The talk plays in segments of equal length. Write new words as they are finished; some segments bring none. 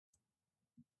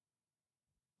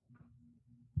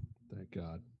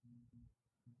God.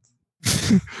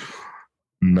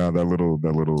 No,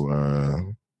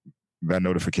 that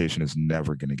notification is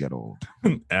never gonna get old.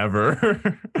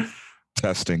 Ever.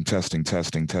 Testing.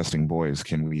 Boys,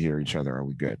 can we hear each other? Are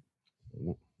we good?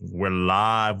 We're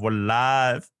live.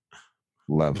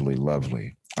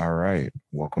 Lovely. All right.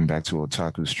 Welcome back to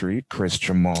Otaku Street. Chris,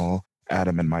 Jamal,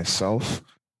 Adam, and myself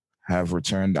have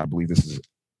returned. I believe this is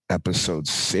episode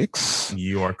 6.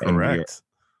 You are correct.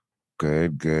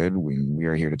 Good. We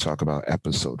are here to talk about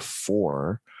episode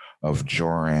 4 of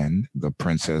Joran, the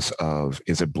princess of,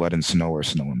 is it Blood and Snow or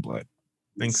Snow and Blood?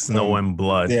 I think Snow and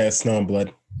Blood. Yeah, Snow and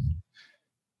Blood.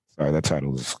 Sorry, that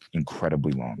title is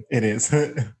incredibly long. It is.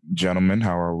 Gentlemen,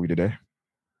 how are we today?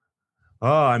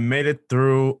 Oh, I made it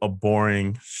through a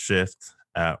boring shift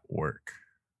at work.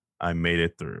 I made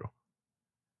it through.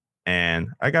 And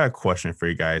I got a question for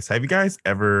you guys. Have you guys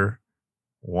ever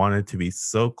wanted to be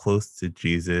so close to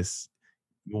Jesus?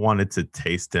 You wanted to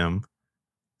taste him.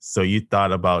 So you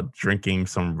thought about drinking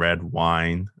some red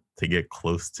wine to get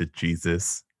close to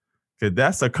Jesus? Because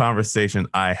that's a conversation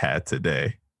I had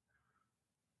today.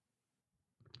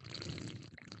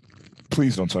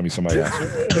 Please don't tell me somebody else.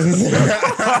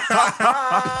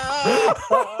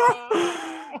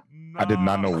 I did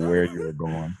not know where you were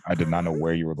going. I did not know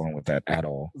where you were going with that at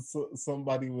all. So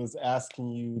somebody was asking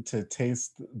you to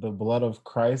taste the blood of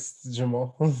Christ,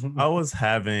 Jamal. I was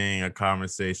having a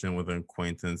conversation with an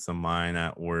acquaintance of mine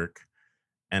at work.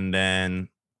 And then,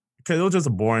 because it was just a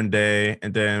boring day.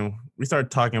 And then we started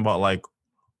talking about like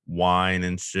wine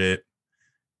and shit.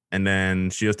 And then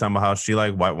she was talking about how she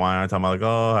liked white wine. I was talking about like,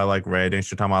 oh, I like red. And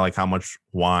she was talking about like how much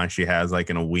wine she has like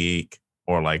in a week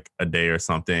or like a day or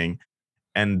something.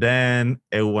 And then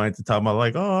it went to talk about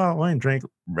like, oh, I want to drink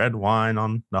red wine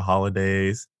on the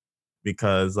holidays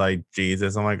because like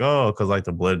Jesus. I'm like, oh, because like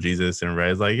the blood of Jesus and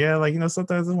red. It's like, yeah, like, you know,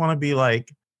 sometimes I want to be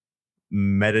like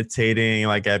meditating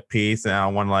like at peace and I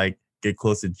want to like get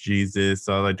close to Jesus.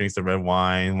 So I like drink some red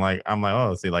wine. Like, I'm like,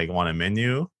 oh, so you like want a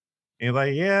menu? And he's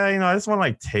like, yeah, you know, I just want to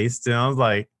like taste it. I was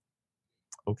like,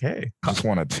 okay. I just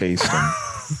want to taste them.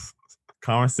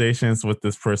 Conversations with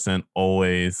this person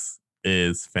always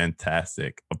is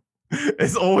fantastic.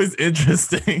 It's always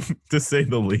interesting to say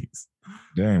the least.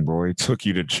 Dang, bro, he took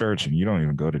you to church and you don't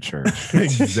even go to church.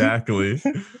 Exactly.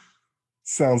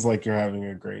 Sounds like you're having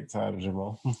a great time,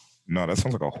 Jamal. No, that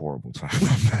sounds like a horrible time.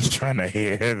 I'm not trying to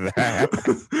hear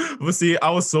that. But see, I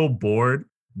was so bored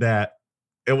that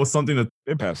it was something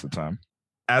to pass the time.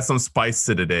 Add some spice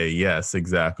to the day. Yes,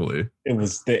 exactly. It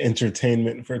was the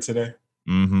entertainment for today.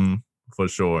 Mm-hmm. For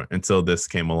sure. Until this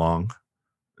came along.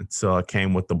 Until I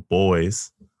came with the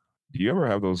boys. Do you ever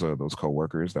have those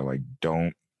coworkers that like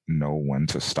don't know when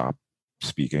to stop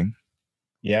speaking?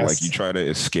 Yes. Like you try to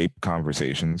escape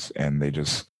conversations and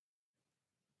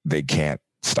they can't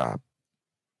stop.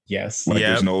 Yes. Like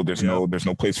there's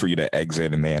no place for you to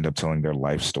exit and they end up telling their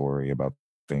life story about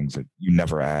things that you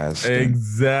never asked.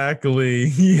 Exactly.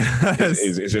 Yes.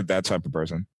 Is it that type of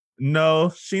person?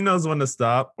 No, she knows when to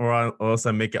stop, or else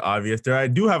I make it obvious. I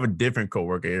do have a different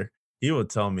coworker. He will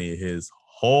tell me his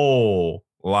whole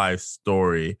life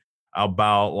story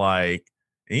about like,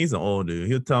 and he's an old dude.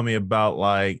 He'll tell me about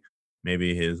like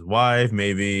maybe his wife,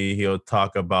 maybe he'll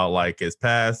talk about like his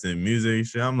past and music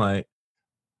shit. I'm like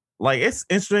it's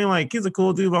interesting. Like he's a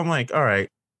cool dude, but I'm like, all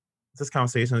right, this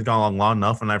conversation has gone along long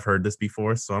enough and I've heard this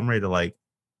before. So I'm ready to like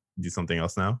do something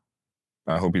else now.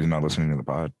 I hope he's not listening to the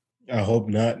pod. I hope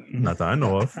not. Not that I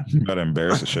know of. You gotta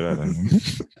embarrass the shit out of him.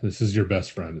 This is your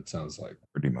best friend, it sounds like.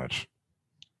 Pretty much.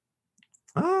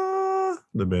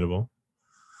 Debatable.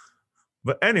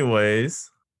 But anyways.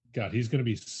 God, he's gonna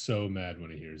be so mad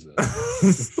when he hears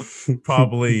this.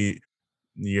 Probably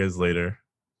years later.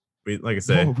 But like I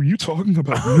said. What were you talking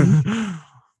about?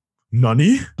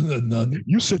 Nani? Nani?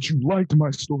 You said you liked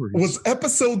my stories. Was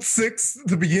episode 6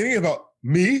 the beginning about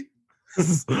me?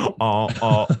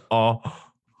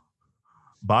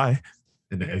 Bye.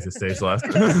 And the exit stage left.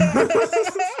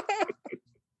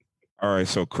 All right,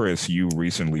 so Chris, you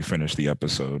recently finished the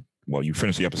episode. Well, you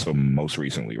finished the episode most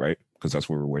recently, right? Because that's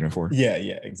what we're waiting for. Yeah,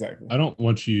 exactly. I don't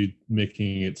want you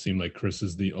making it seem like Chris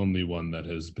is the only one that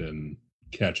has been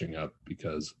catching up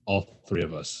because all 3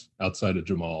 of us, outside of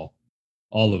Jamal,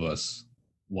 all of us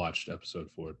watched episode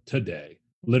 4 today,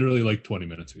 literally like 20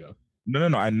 minutes ago. No,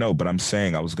 I know, but I'm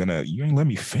saying you ain't let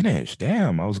me finish.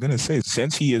 Damn, I was going to say,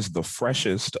 since he is the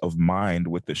freshest of mind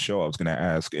with the show, I was going to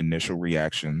ask initial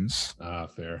reactions.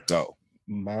 Fair. Go.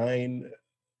 Mind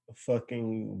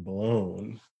fucking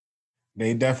blown.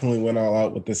 They definitely went all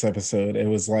out with this episode. It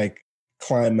was like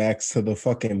climax to the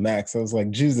fucking max. I was like,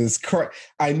 Jesus Christ.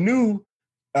 I knew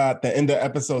at the end of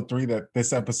episode 3 that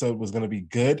this episode was going to be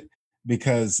good.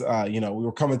 because we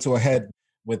were coming to a head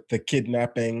with the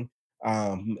kidnapping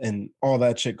and all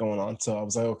that shit going on. So I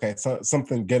was like, okay,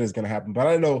 something good is gonna happen. But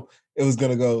I know it was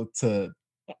gonna go to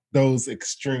those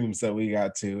extremes that we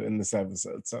got to in this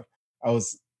episode. So I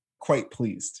was quite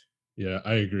pleased. Yeah,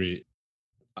 I agree.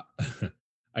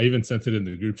 I even sent it in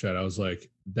the group chat. I was like,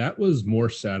 that was more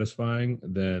satisfying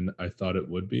than I thought it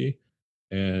would be.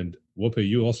 And Wope,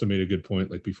 you also made a good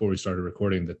point, like before we started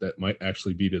recording, that might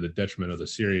actually be to the detriment of the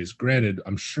series. Granted,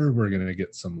 I'm sure we're going to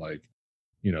get some like,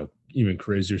 even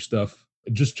crazier stuff,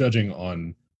 just judging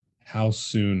on how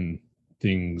soon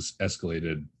things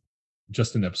escalated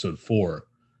just in episode 4.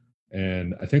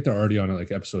 And I think they're already on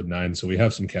like episode 9. So we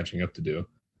have some catching up to do,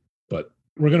 but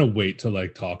we're going to wait to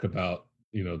like talk about,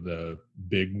 the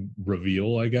big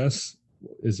reveal, I guess,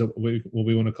 is what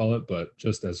we want to call it. But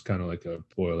just as kind of like a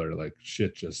spoiler, like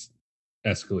shit just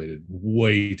escalated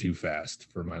way too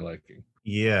fast for my liking.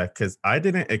 Yeah, because I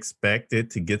didn't expect it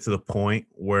to get to the point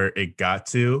where it got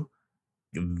to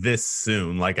this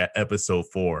soon, like at episode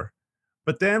 4.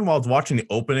 But then while I was watching the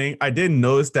opening, I did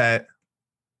notice that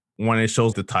when it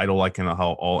shows the title, like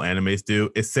how all animes do,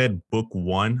 it said book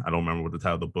 1. I don't remember what the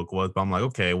title of the book was, but I'm like,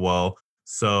 okay, well,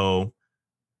 so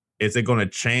is it going to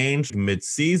change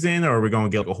mid-season, or are we going to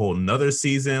get like a whole nother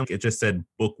season? It just said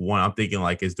book 1. I'm thinking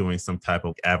like it's doing some type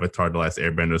of Avatar: The Last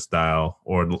Airbender style,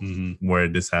 or where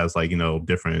this has like,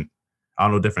 different,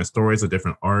 different stories or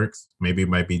different arcs. Maybe it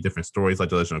might be different stories like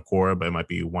The Legend of Korra, but it might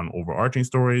be one overarching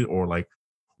story, or like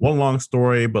one long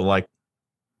story, but like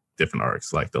different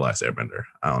arcs like The Last Airbender.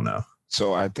 I don't know.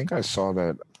 So I think I saw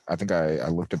that. I think I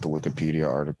looked at the Wikipedia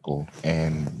article,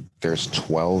 and there's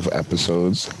 12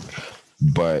 episodes.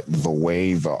 But the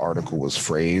way the article was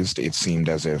phrased, it seemed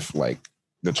as if like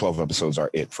the 12 episodes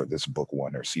are it for this book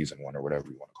 1 or season 1 or whatever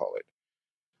you want to call it.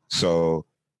 So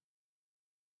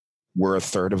we're a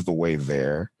third of the way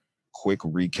there. Quick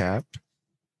recap.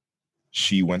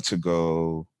 She went to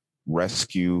go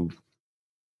rescue,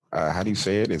 how do you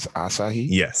say it? It's Asahi?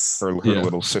 Yes. Her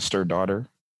little sister, daughter,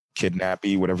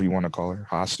 kidnappee, whatever you want to call her,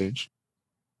 hostage.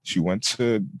 She went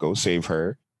to go save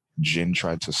her. Jin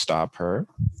tried to stop her.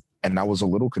 And I was a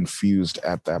little confused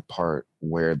at that part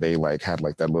where they like had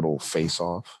like that little face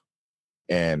off,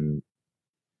 and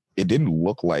it didn't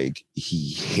look like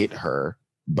he hit her,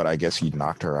 but I guess he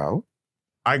knocked her out.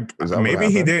 Maybe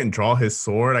he didn't draw his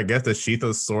sword. I guess the sheath of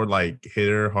the sword like hit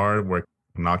her hard where it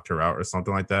knocked her out or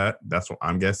something like that. That's what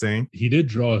I'm guessing. He did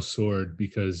draw a sword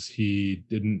because he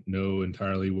didn't know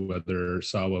entirely whether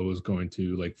Sawa was going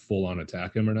to like full on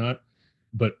attack him or not.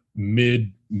 But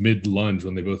mid lunge,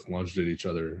 when they both lunged at each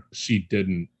other, she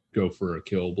didn't go for a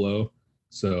kill blow.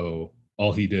 So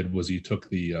all he did was he took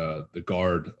the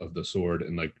guard of the sword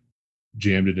and like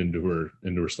jammed it into her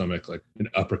stomach, like an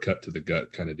uppercut to the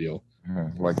gut kind of deal.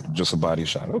 Like just a body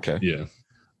shot. Okay. Yeah.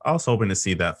 I was hoping to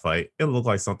see that fight. It looked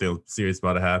like something serious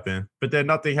about to happen, but then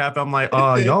nothing happened. I'm like,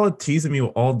 oh, y'all are teasing me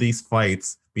with all these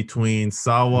fights between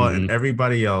Sawa and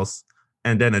everybody else,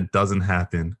 and then it doesn't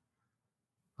happen.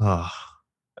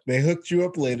 They hooked you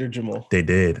up later, Jamal. They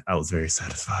did. I was very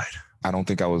satisfied. I don't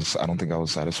think I was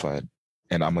satisfied.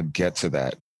 And I'm gonna get to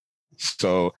that.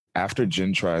 So after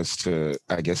Jin tries to,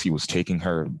 I guess he was taking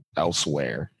her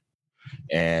elsewhere,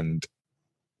 and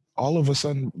all of a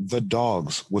sudden the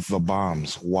dogs with the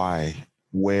bombs. Why?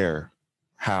 Where?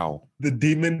 How? The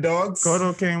demon dogs?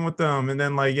 Kodo came with them, and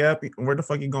then like, yep, where the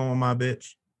fuck you going with my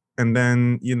bitch? And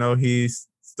then, he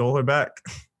stole her back.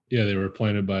 Yeah, they were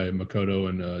planted by Makoto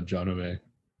and Janome.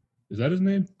 Is that his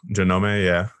name? Janome,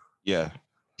 yeah. Yeah.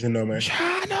 Janome.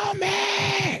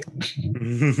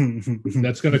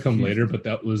 That's going to come later, but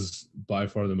that was by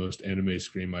far the most anime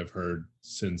scream I've heard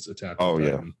since Attack on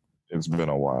Titan. Yeah. It's been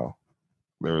a while.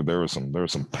 There was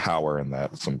some power in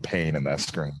that, some pain in that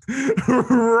scream.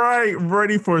 Right,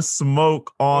 ready for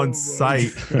smoke on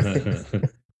sight.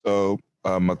 So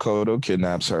Makoto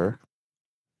kidnaps her.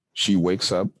 She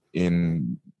wakes up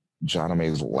in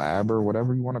Janome's lab or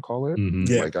whatever you want to call it.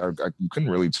 Yeah. Like you couldn't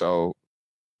really tell.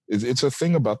 It's a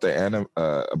thing about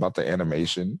the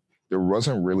animation. There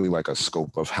wasn't really like a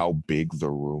scope of how big the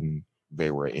room they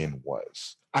were in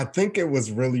was. I think it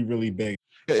was really, really big.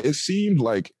 It seemed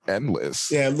like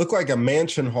endless. Yeah, it looked like a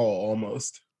mansion hall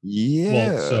almost.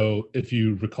 Yeah. Well, so if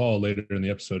you recall later in the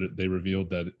episode, they revealed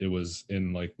that it was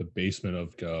in like the basement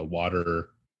of a water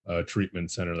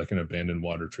treatment center, like an abandoned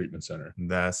water treatment center.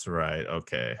 That's right.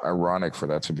 Okay. Ironic for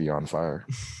that to be on fire.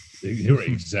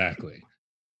 Exactly.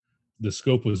 The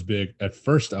scope was big. At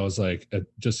first, I was like, it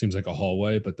just seems like a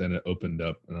hallway, but then it opened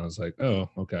up, and I was like, oh,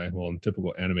 okay. Well, in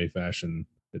typical anime fashion,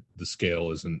 the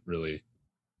scale isn't really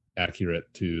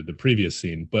accurate to the previous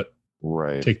scene, but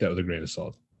right. Take that with a grain of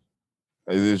salt.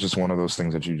 It is just one of those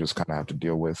things that you just kind of have to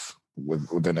deal with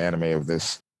an anime of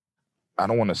this. I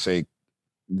don't want to say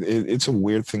it's a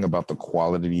weird thing about the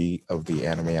quality of the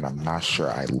anime, and I'm not sure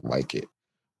I like it,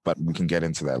 but we can get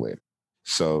into that later.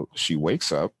 So she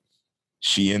wakes up.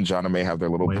 She and Janame have their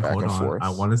little back and forth. I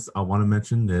want to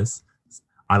mention this.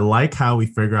 I like how we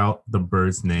figure out the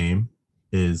bird's name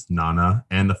is Nana,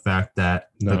 and the fact that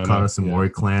the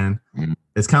Karasumori clan,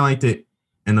 it's kind of like the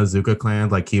Inazuka clan,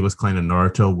 like Kiba's clan in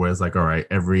Naruto, where it's like, all right,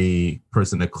 every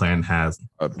person in the clan has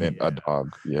a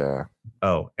dog. Yeah.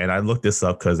 Oh, and I looked this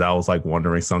up because I was like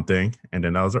wondering something, and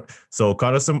then I was so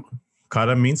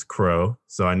Kara means crow.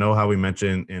 So I know how we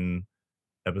mentioned in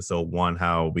episode 1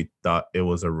 how we thought it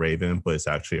was a raven, but it's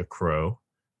actually a crow.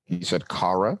 You said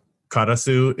Kara?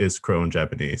 Karasu is crow in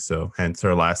Japanese, so hence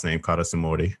her last name,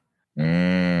 Karasumori.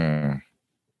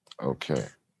 Okay.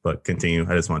 But continue.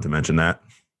 I just wanted to mention that.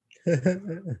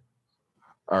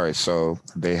 All right, so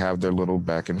they have their little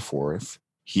back and forth.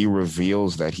 He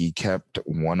reveals that he kept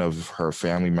one of her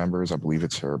family members, I believe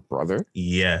it's her brother.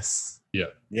 Yes. Yeah.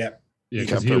 He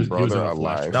kept her brother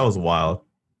alive. That was wild.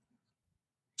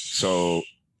 So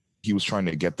he was trying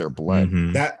to get their blood.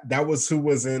 Mm-hmm. That was who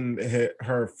was in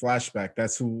her flashback.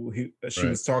 That's who she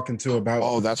was talking to about.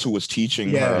 Oh, that's who was teaching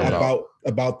her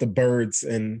about the birds,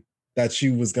 and that she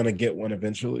was gonna get one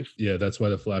eventually. Yeah, that's why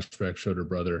the flashback showed her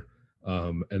brother.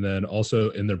 And then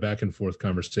also in their back and forth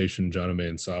conversation, Janame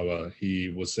and Sawa, he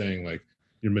was saying like,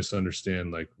 "You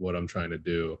misunderstand like what I'm trying to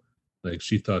do." Like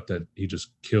she thought that he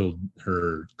just killed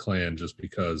her clan just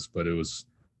because, but it was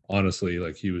honestly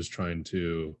like he was trying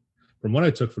to. From what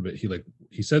I took from it,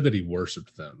 he said that he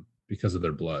worshipped them because of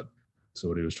their blood. So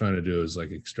what he was trying to do is like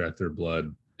extract their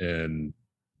blood and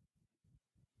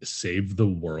save the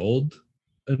world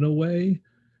in a way.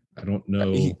 I don't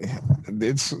know.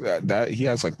 It's that he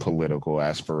has like political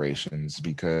aspirations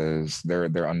because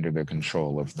they're under the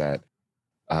control of that.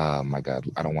 My God,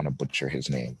 I don't want to butcher his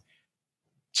name.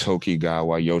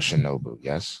 Tokigawa Yoshinobu.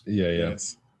 Yes. Yeah.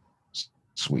 Yes.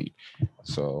 Sweet.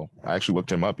 So I actually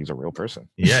looked him up. He's a real person.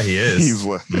 Yeah, he is. He's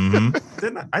I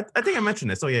think I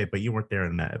mentioned this. Oh yeah, but you weren't there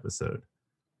in that episode.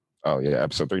 Oh yeah,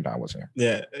 episode 3. I was here.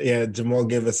 Yeah. Jamal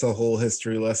gave us a whole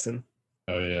history lesson.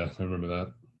 Oh yeah, I remember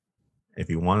that. If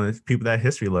you want people that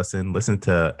history lesson, listen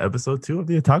to episode 2 of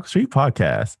the Otaku Street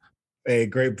podcast. Hey,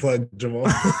 great plug, Jamal.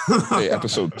 Hey,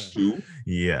 episode 2.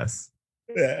 Yes.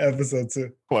 Yeah, episode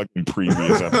 2. Plugging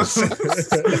previous episodes.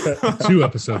 2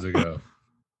 episodes ago.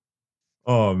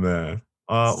 Oh man.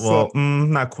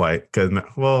 Not quite.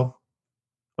 Oh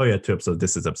yeah, 2 episodes.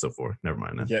 This is episode 4. Never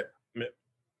mind that. Yeah.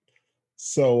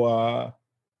 So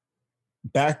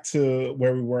back to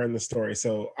where we were in the story.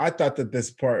 So I thought that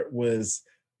this part was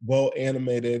well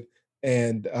animated,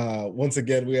 and once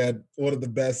again we had one of the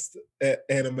best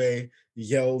anime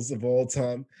yells of all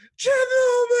time.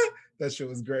 Gentlemen! That shit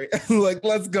was great. Like,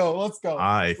 let's go.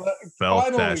 I felt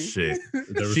finally. that shit.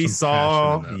 She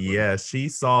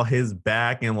saw his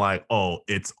back and like, oh,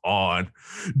 it's on.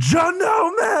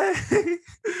 Janome!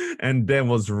 And then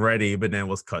was ready, but then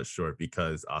was cut short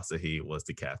because Asahi was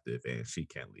the captive and she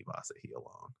can't leave Asahi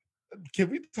alone.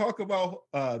 Can we talk about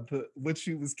what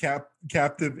she was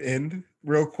captive in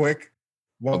real quick?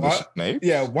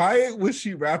 Why was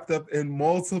she wrapped up in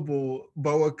multiple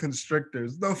boa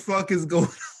constrictors? The fuck is going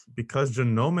on? Because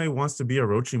Janome wants to be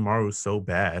Orochimaru so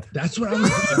bad. That's what I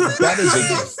was.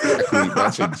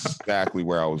 That's exactly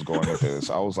where I was going with this.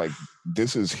 I was like,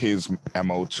 this is his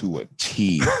MO to a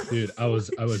T. Dude, I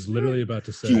was literally about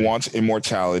to say he wants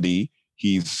immortality.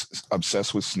 He's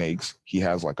obsessed with snakes. He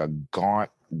has like a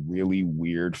gaunt, really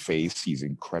weird face. He's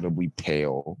incredibly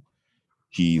pale.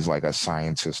 He's like a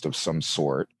scientist of some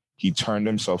sort. He turned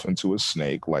himself into a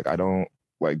snake. Like, I don't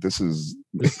like this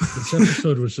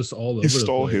episode was just all over. He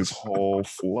stole his whole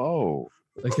flow.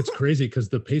 Like, it's crazy because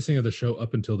the pacing of the show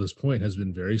up until this point has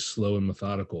been very slow and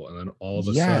methodical, and then all of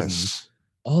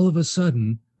a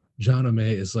sudden,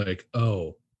 Janome is like,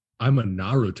 "Oh, I'm a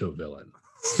Naruto villain."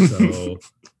 So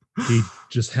he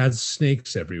just has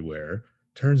snakes everywhere,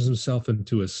 turns himself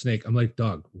into a snake. I'm like,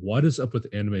 dog, what is up with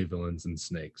anime villains and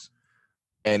snakes?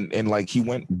 And like he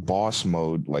went boss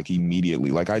mode like immediately.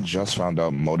 Like I just found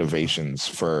out motivations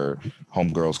for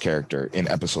Homegirl's character in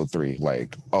episode 3.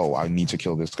 Like, oh, I need to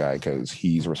kill this guy because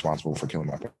he's responsible for killing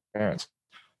my parents.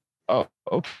 Oh,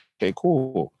 okay,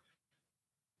 cool.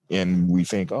 And we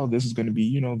think, oh, this is going to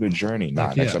be, the journey.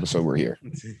 Next episode we're here.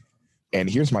 And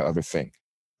here's my other thing.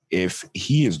 If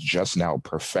he is just now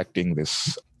perfecting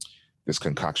this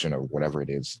concoction or whatever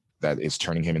it is that is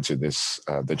turning him into this,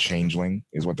 the changeling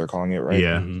is what they're calling it, right?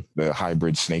 Yeah. The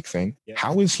hybrid snake thing. Yeah.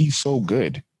 How is he so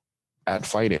good? at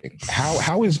fighting.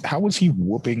 How is he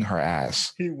whooping her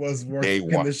ass? He was Day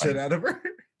working one. the shit out of her.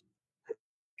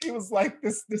 He was like,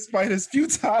 this fight is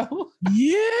futile.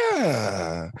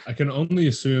 Yeah. I can only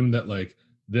assume that like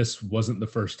this wasn't the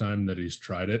first time that he's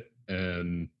tried it,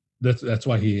 and that's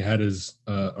why he had his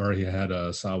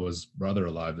Sawa's brother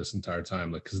alive this entire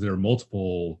time, like because there are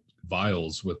multiple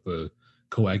vials with the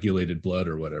coagulated blood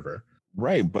or whatever.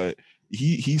 Right, but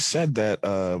he said that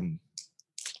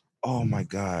oh my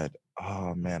god.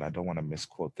 Oh man, I don't want to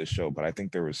misquote this show, but I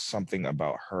think there was something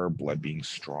about her blood being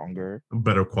stronger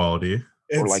Better quality.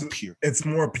 or like pure. It's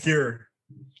more pure.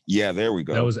 Yeah, there we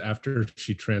go. That was after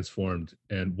she transformed,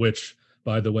 and which,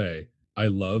 by the way, I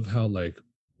love how like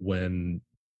like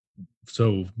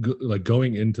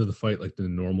going into the fight, like the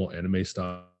normal anime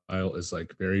style is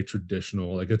like very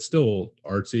traditional. Like it's still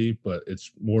artsy, but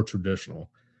it's more traditional,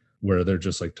 where they're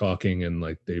just like talking and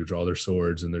like they draw their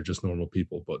swords and they're just normal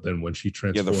people. But then when she yeah,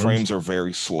 transformed, the frames are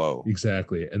very slow.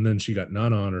 exactly, and then she got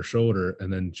Nana on her shoulder,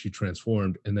 and then she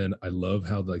transformed, and then I love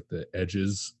how like the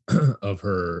edges of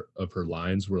her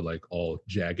lines were like all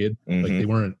jagged, like they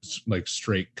weren't like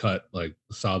straight cut, like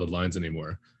solid lines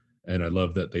anymore. And I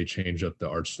love that they change up the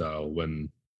art style when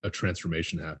a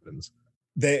transformation happens.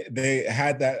 They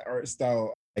had that art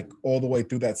style like all the way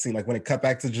through that scene. Like when it cut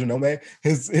back to Janome,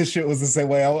 his shit was the same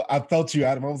way. I felt you,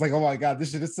 Adam. I was like, oh my god,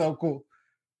 this shit is so cool.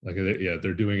 Like yeah,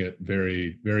 they're doing it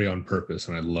very, very on purpose,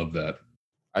 and I love that.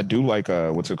 I do like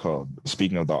what's it called?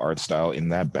 Speaking of the art style in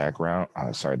that background,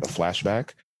 the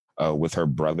flashback with her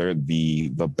brother, the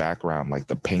background, like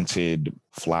the painted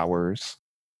flowers,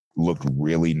 looked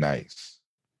really nice.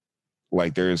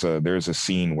 Like there's a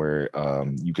scene where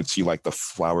you could see like the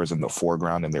flowers in the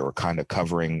foreground and they were kind of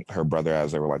covering her brother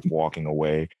as they were like walking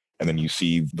away. And then you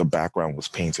see the background was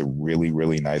painted really,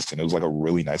 really nice. And it was like a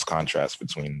really nice contrast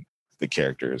between the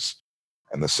characters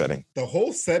and the setting. The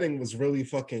whole setting was really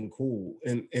fucking cool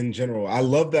in general. I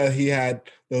love that he had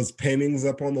those paintings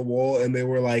up on the wall and they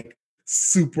were like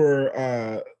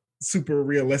super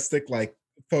realistic, like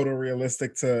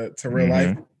photorealistic to real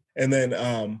life. And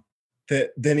then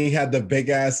then he had the big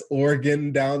ass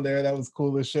organ down there that was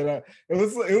cool as shit. It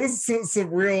was some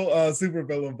real super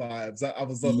villain vibes. I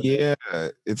was loving it. Yeah,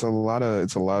 it's a lot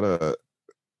of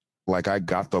like I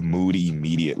got the mood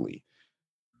immediately.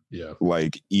 Yeah,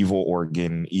 like evil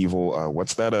organ, evil.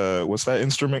 What's that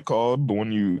instrument called? The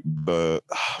one oh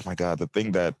my god, the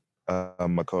thing that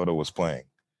Makoto was playing.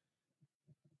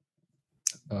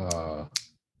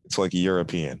 It's like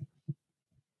European.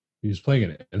 He was playing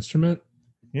an instrument.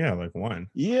 Yeah, like one.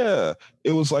 Yeah,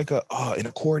 it was like an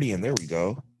accordion. There we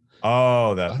go.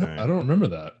 Oh, that thing. I don't remember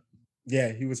that.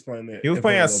 Yeah, he was playing it. He was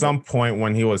playing at some point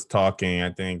when he was talking.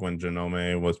 I think when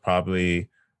Janome was probably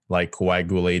like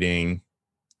coagulating,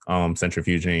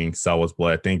 centrifuging Sawa's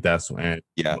blood. I think that's when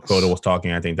Makoto was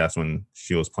talking. I think that's when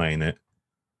she was playing it.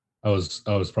 I was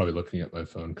probably looking at my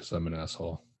phone because I'm an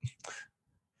asshole.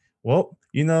 Well,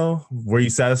 were you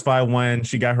satisfied when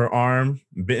she got her arm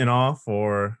bitten off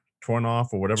or torn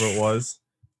off or whatever it was?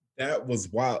 That was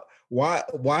wild. Why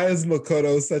is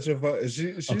Makoto such a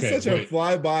she's such a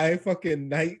flyby fucking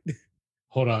knight?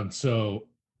 Hold on. So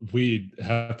we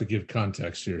have to give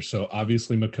context here. So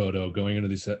obviously Makoto going into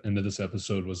this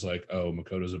episode was like, oh,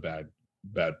 Makoto's a bad,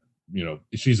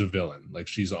 she's a villain. Like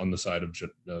she's on the side of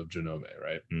Janome,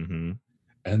 right? Mm-hmm.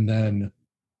 And then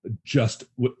just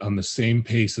on the same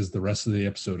pace as the rest of the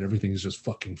episode, everything is just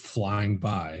fucking flying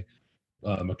by.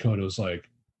 Makoto's like,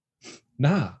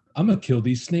 nah, I'm gonna kill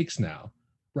these snakes now.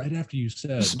 Right after you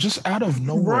said, just out of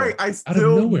nowhere. Right, I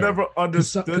still never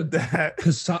understood that.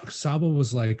 Because Saba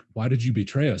was like, "Why did you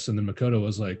betray us?" And then Makoto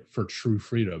was like, "For true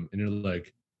freedom." And you're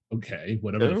like, "Okay,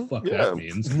 whatever the fuck that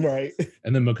means." Right.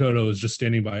 And then Makoto is just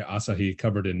standing by Asahi,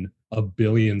 covered in 1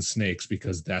 billion snakes,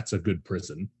 because that's a good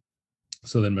prison.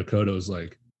 So then Makoto's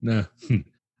like, "Nah, I'm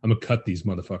gonna cut these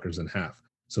motherfuckers in half."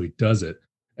 So he does it,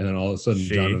 and then all of a sudden,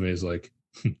 Janome is like,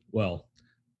 "Well."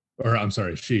 Or I'm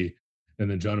sorry, she.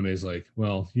 And then Janame's like,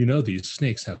 well, these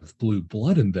snakes have blue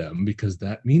blood in them because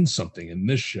that means something in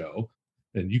this show.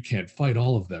 And you can't fight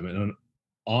all of them. And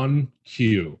on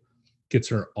cue, gets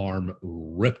her arm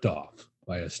ripped off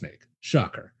by a snake.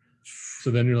 Shocker.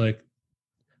 So then you're like,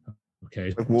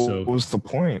 okay. What was the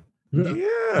point?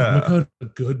 Yeah. A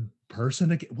good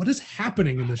person. What is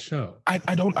happening in the show? I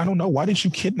don't know. Why did you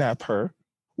kidnap her?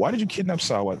 Why did you kidnap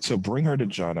Sawa to bring her to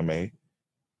Janome?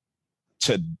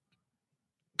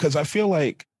 Because I feel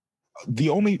like the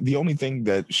only thing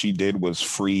that she did was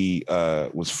free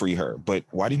her. But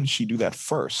why didn't she do that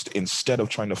first instead of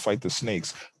trying to fight the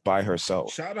snakes by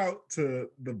herself? Shout out to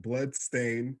the blood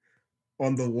stain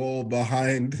on the wall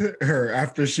behind her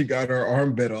after she got her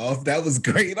arm bit off. That was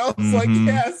great. I was like, Mhm.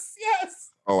 yes.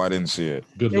 Oh, I didn't see it.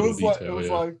 Good It little was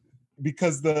detail. like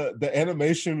because the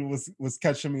animation was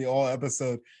catching me all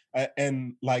episode,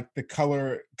 and like the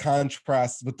color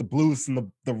contrast with the blues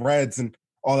and the reds and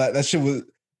all that. That shit was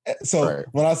so. Right.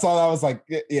 When I saw that, I was like,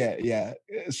 yeah.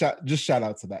 Shout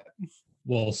out to that.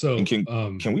 Well, so And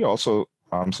can we also?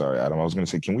 I'm sorry, Adam. I was going to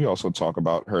say, can we also talk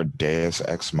about her Deus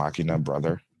Ex Machina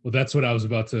brother? well, that's what I was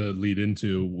about to lead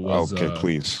into. Was Okay,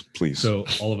 please. So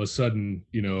all of a sudden,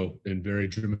 in very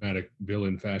dramatic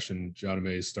villain fashion,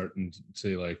 Janome is starting to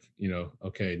say, like,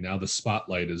 okay, now the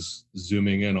spotlight is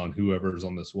zooming in on whoever's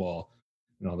on this wall.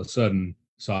 And all of a sudden,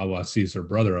 Sawa sees her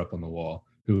brother up on the wall,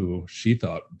 who she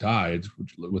thought died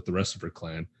with the rest of her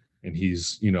clan. And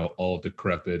he's, all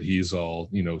decrepit. He's all,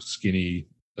 skinny,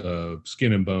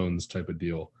 skin and bones type of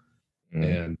deal.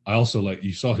 And I also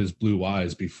you saw his blue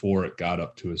eyes before it got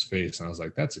up to his face. And I was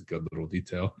like, that's a good little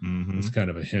detail. Mhm. It's kind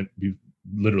of a hint,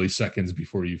 literally seconds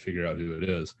before you figure out who it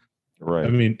is. Right. I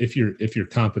mean, if you're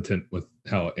competent with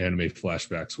how anime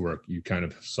flashbacks work, you kind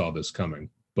of saw this coming.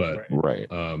 But Right.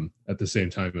 at the same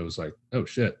time, it was like, oh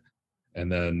shit.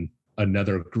 And then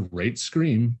another great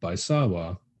scream by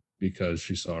Sawa because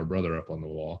she saw her brother up on the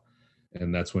wall.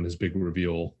 And that's when his big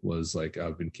reveal was like,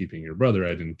 I've been keeping your brother.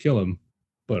 I didn't kill him,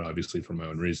 but obviously for my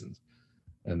own reasons.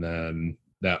 And then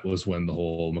that was when the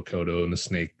whole Makoto and the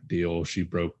snake deal, she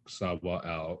broke Sawa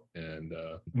out, and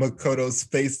Makoto's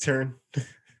face turn.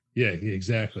 yeah,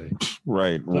 exactly.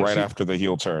 Right. Like Right after the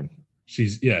heel turn.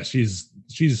 She's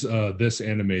this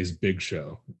anime's Big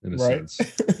Show in a Right.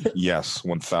 sense. Yes,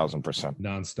 1000%.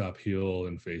 Nonstop heel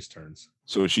and face turns.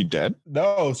 So is she dead?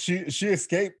 No, she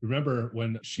escaped. Remember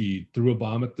when she threw a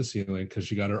bomb at the ceiling because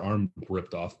she got her arm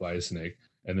ripped off by a snake,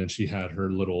 and then she had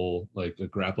her little like a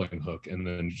grappling hook, and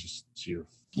then just she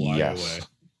fly Yes. away.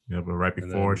 Yeah, but right And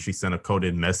before then- she sent a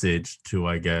coded message to,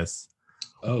 I guess.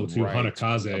 Oh, to Right,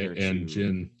 Hanakaze the other and two.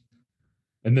 Jin.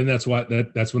 And then that's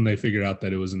when they figured out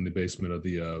that it was in the basement of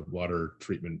the water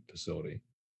treatment facility.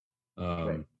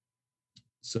 Right.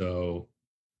 So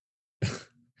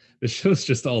the show's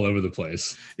just all over the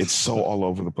place. It's so all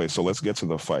over the place. So let's get to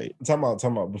the fight. Time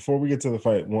out. Before we get to the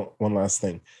fight, one last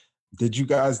thing. Did you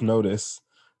guys notice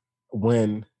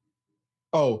when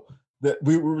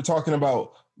we were talking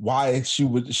about why she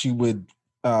would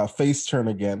face turn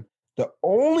again? The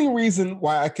only reason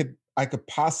why I could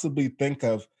possibly think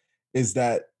of is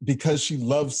that because she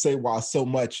loves Seiwa so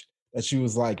much that she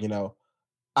was like,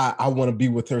 I want to be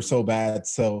with her so bad.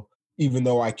 So even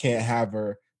though I can't have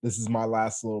her, this is my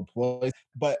last little ploy.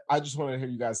 But I just wanted to hear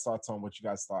you guys' thoughts on what you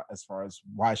guys thought as far as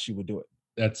why she would do it.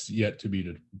 That's yet to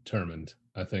be determined.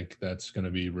 I think that's going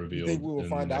to be revealed we will in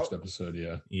find the next out? episode.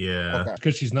 Yeah, Yeah. Okay.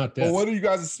 because she's not dead. Well, what are you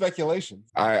guys'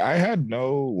 speculations? I had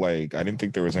no I didn't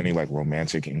think there was any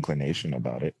romantic inclination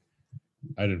about it.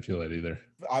 I didn't feel that either.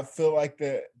 I feel like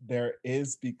that there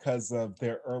is because of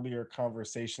their earlier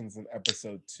conversations in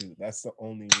episode 2. That's the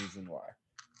only reason why.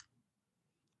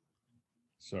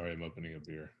 Sorry, I'm opening a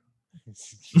beer.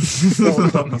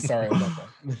 Don't be sorry about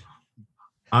that.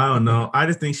 I don't know. I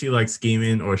just think she likes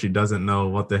scheming, or she doesn't know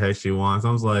what the heck she wants.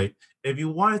 I was like, if you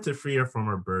wanted to free her from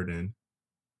her burden,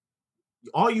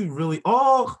 all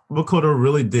Makoto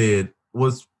really did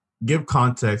was give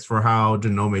context for how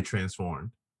Janome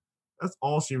transformed. That's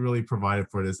all she really provided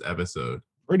for this episode.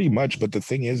 Pretty much. But the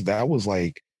thing is, that was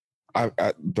the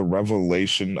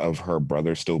revelation of her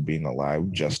brother still being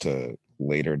alive just to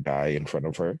later die in front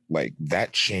of her.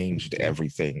 That changed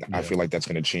everything. Yeah. I feel like that's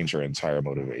going to change her entire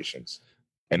motivations.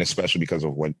 And especially because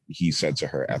of what he said to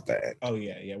her at the end. Oh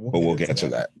yeah. But we'll get to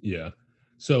that. Yeah.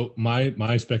 So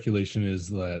my speculation is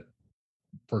that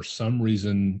for some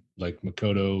reason,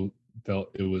 Makoto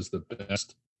felt it was the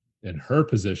best in her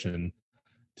position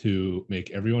to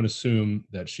make everyone assume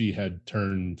that she had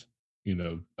turned,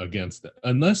 against it,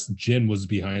 unless Jin was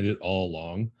behind it all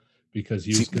along, because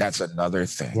he was. That's another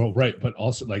thing. Well, right, but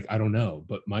also I don't know,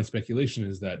 but my speculation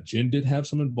is that Jin did have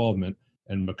some involvement,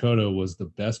 and Makoto was the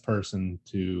best person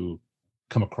to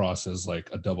come across as a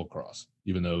double cross,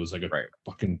 even though it was a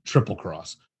fucking triple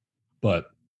cross. But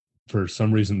for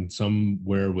some reason,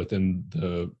 somewhere within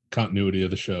the continuity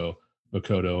of the show,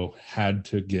 Makoto had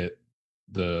to get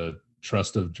the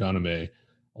trust of Janome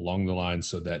along the line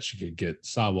so that she could get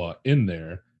Sawa in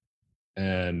there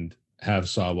and have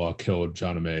Sawa kill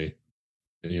Janome,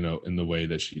 in the way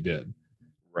that she did.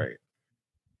 Right.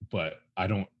 But I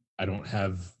don't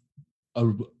have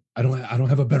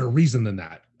a better reason than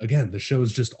that. Again, the show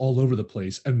is just all over the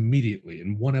place immediately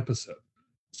in one episode.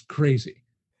 It's crazy.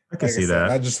 I can see said,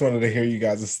 that. I just wanted to hear you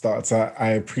guys' thoughts. I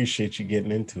appreciate you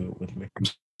getting into it with me.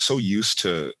 So used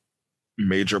to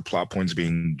major plot points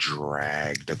being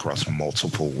dragged across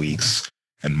multiple weeks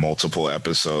and multiple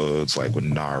episodes, like with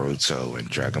Naruto and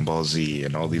Dragon Ball Z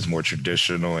and all these more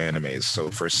traditional animes.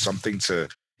 So for something to,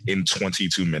 in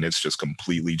 22 minutes, just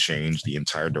completely change the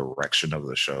entire direction of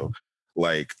the show,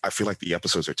 like, I feel like the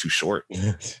episodes are too short.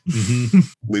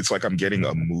 It's like I'm getting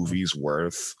a movie's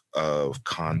worth of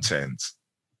content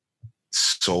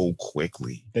so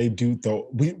quickly. They do though.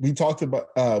 We talked about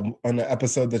on the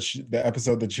episode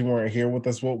that you weren't here with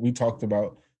us. What we talked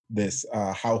about this,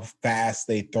 how fast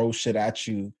they throw shit at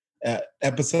you.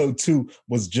 Episode 2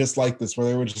 was just like this, where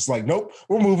they were just like, "Nope,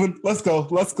 we're moving. Let's go.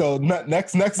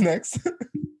 Next."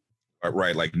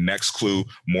 Right, like next clue,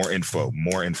 more info.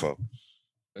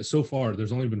 So far,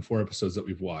 there's only been 4 episodes that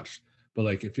we've watched, but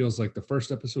like it feels like the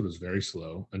first episode was very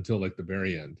slow until like the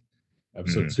very end.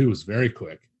 Episode 2 was very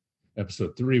quick.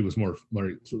 Episode 3 was more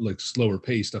like slower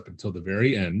paced up until the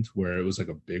very end, where it was like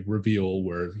a big reveal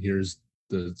where here's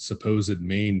the supposed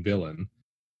main villain.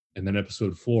 And then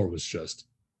episode 4 was just,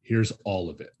 here's all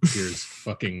of it. Here's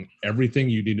fucking everything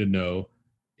you need to know.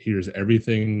 Here's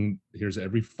everything. Here's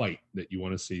every fight that you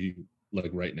want to see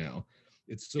like right now.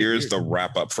 It's so here's weird. the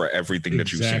wrap up for everything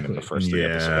that you've seen in the first 3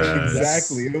 episodes.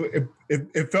 Exactly.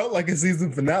 It felt like a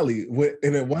season finale,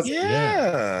 and it wasn't.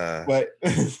 Yeah. But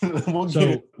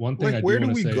so one thing, like, I where do do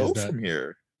want to we say go is from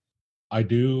here? I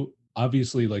do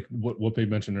obviously, like what they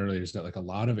mentioned earlier, is that like a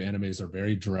lot of animes are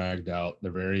very dragged out.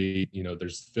 They're very,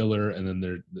 there's filler, and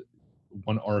then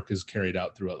one arc is carried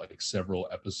out throughout like several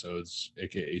episodes,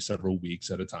 aka several weeks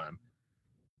at a time.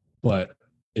 But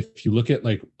if you look at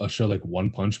like a show like One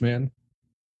Punch Man,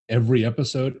 every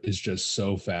episode is just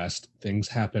so fast. Things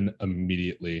happen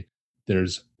immediately.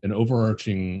 There's an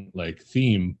overarching like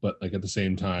theme, but like at the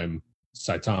same time,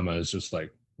 Saitama is just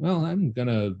like, well, I'm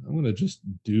gonna just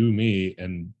do me,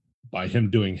 and by him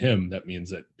doing him, that means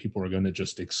that people are gonna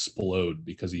just explode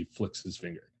because he flicks his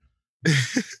finger.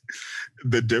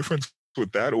 The difference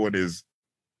with that one is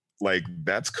like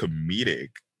that's comedic.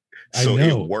 I So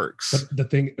know, it works. But the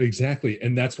thing, exactly,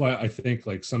 and that's why I think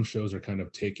like some shows are kind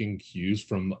of taking cues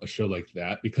from a show like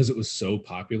that because it was so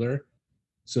popular.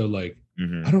 So like,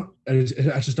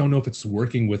 I just don't know if it's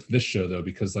working with this show though,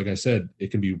 because like I said,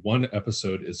 it can be one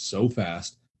episode is so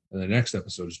fast and the next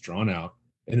episode is drawn out,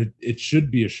 and it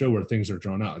should be a show where things are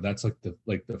drawn out. That's like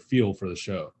the feel for the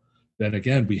show. Then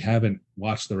again, we haven't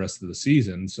watched the rest of the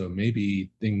season, so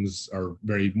maybe things are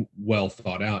very well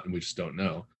thought out and we just don't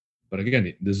know. But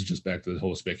again, this is just back to the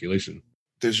whole speculation.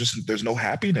 There's no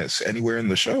happiness anywhere in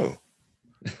the show.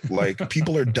 Like,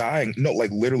 people are dying. No,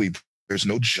 like literally, there's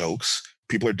no jokes.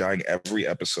 People are dying every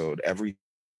episode. Everything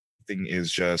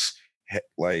is just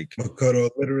like Makoto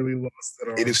literally lost it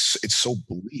all. It's so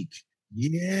bleak.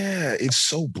 Yeah, it's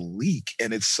so bleak,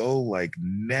 and it's so like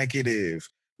negative.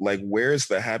 Like, where's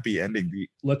the happy ending?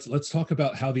 Let's talk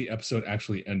about how the episode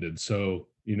actually ended. So,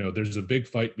 there's a big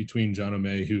fight between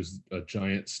Janome, who's a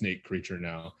giant snake creature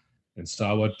now, and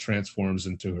Sawa transforms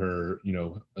into her,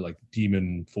 like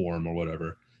demon form or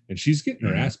whatever. And she's getting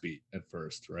her ass beat at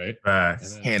first, right?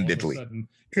 Handedly.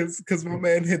 Because my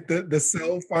man hit the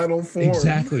Cell final form.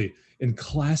 Exactly. In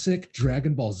classic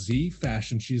Dragon Ball Z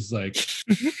fashion, she's like,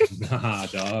 nah,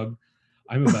 dog.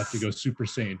 I'm about to go Super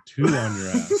Saiyan 2 on your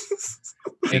ass.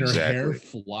 And her hair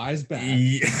flies back.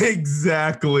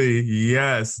 Exactly.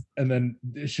 Yes. And then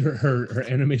her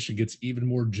animation gets even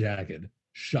more jagged.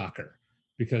 Shocker.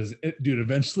 Because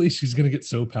eventually she's gonna get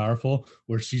so powerful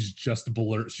where she's just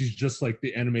blur. She's just like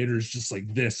the animator is just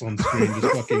like this on screen,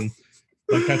 just fucking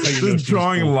like that's how you know she's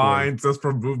drawing lines just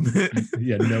for movement.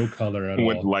 Yeah, no color at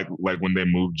all. Like when they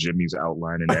moved Jimmy's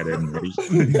outline in that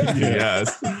Eddie.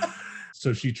 Yes.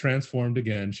 So she transformed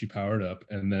again. She powered up,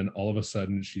 and then all of a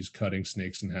sudden she's cutting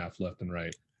snakes in half left and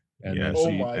right. And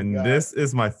then this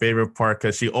is my favorite part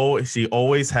because she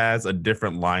always has a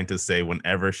different line to say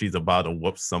whenever she's about to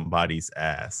whoop somebody's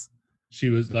ass. She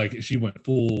was like, she went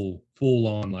full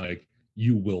on like,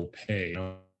 you will pay.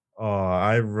 Oh,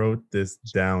 I wrote this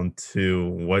down too.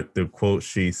 What the quote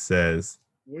she says.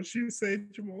 What'd she say,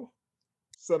 Jamal?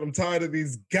 Said, I'm tired of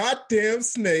these goddamn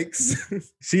snakes.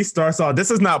 She starts off,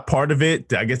 this is not part of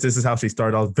it. I guess this is how she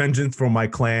started off. Vengeance for my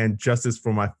clan, justice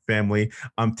for my family.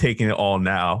 I'm taking it all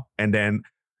now. And then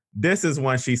this is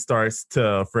when she starts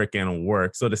to freaking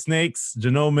work. So the snakes,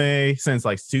 Janome sends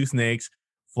like 2 snakes,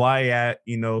 fly at,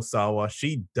 Sawa.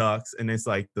 She ducks, and it's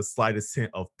like the slightest hint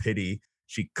of pity.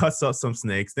 She cuts up some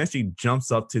snakes. Then she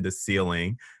jumps up to the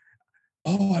ceiling.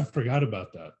 Oh, I forgot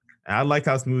about that. And I like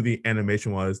how smooth the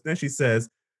animation was. Then she says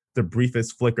the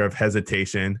briefest flicker of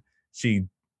hesitation. She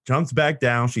jumps back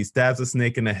down. She stabs a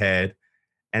snake in the head.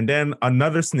 And then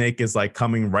another snake is like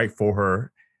coming right for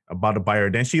her. about to bite her.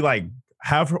 Then she like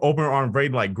have her open her arm ready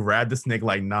to like grab the snake,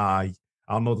 like, nah, I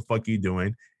don't know what the fuck you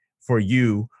doing. For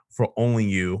you, for only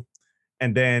you.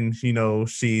 And then, you know,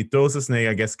 she throws the snake,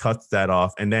 I guess cuts that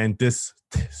off, and then just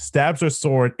stabs her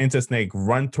sword into Snake,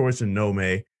 run towards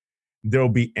Janome.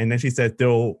 And then she said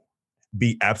there'll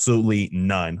be absolutely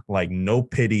none, like no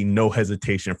pity, no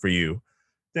hesitation for you.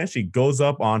 Then she goes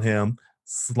up on him,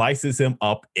 slices him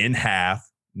up in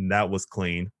half. That was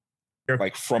clean.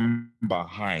 Like from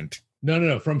behind.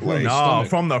 No, from Like, the No, stomach.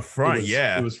 from the front,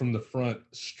 It was from the front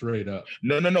straight up.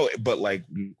 No, but like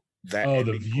that. Oh,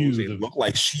 the view. It looked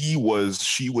like she was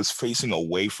facing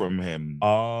away from him.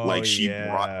 Oh, like she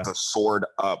brought the sword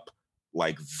up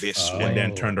like this way and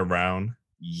then turned around.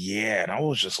 Yeah, and I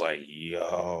was just like,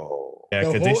 yo.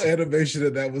 Yeah, the whole animation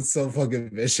of that was so fucking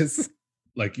vicious.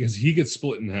 Like, because he gets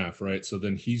split in half, right? So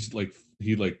then he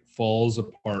falls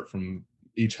apart from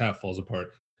each half falls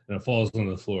apart, and it falls on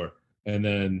the floor. And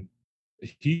then I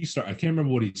can't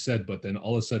remember what he said, but then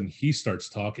all of a sudden he starts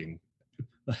talking.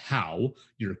 How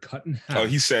you're cut in half? Oh,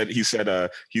 he said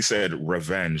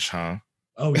revenge, huh?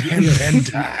 Oh, yeah, and then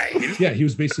died. Yeah, he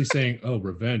was basically saying, "Oh,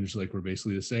 revenge." Like, we're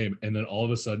basically the same. And then all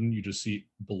of a sudden, you just see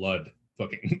blood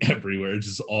fucking everywhere. It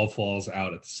just all falls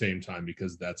out at the same time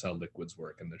because that's how liquids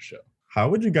work in this show. How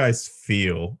would you guys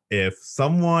feel if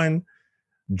someone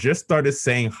just started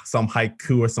saying some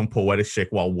haiku or some poetic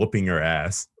shit while whooping your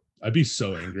ass? I'd be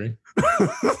so angry.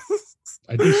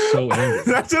 I'd be so angry.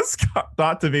 That just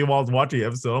thought to me while I was watching the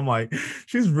episode. I'm like,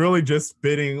 she's really just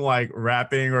spitting, like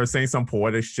rapping or saying some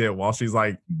poetic shit while she's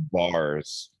like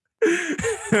bars.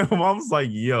 I was like,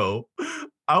 yo,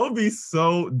 I would be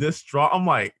so distraught. I'm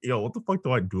like, yo, what the fuck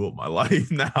do I do with my life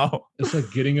now? It's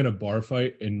like getting in a bar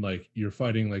fight and like you're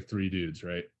fighting like three dudes,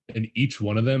 right? And each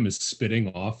one of them is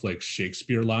spitting off like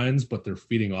Shakespeare lines, but they're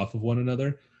feeding off of one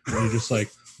another. And you're just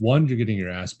like, one, you're getting your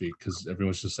ass beat because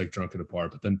everyone's just like drunk at a bar.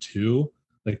 But then two,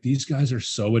 like these guys are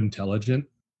so intelligent.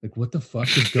 Like, what the fuck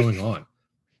is going on?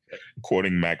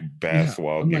 Quoting Macbeth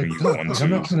while giving you one. I'm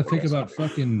not trying to think about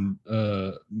fucking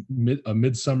a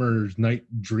Midsummer's Night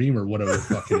Dream or whatever the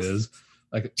fuck it is.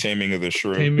 Like Taming of the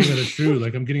Shrew.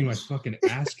 Like I'm getting my fucking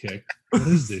ass kicked. What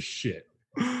is this shit?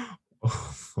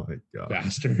 Oh my god,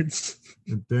 bastards!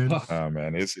 Oh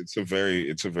man, it's a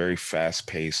very fast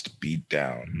paced beat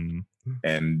down,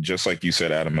 and just like you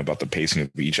said, Adam, about the pacing of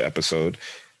each episode,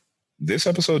 this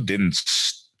episode didn't.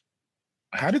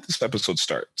 How did this episode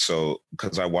start? So,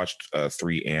 because I watched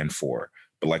 3 and 4,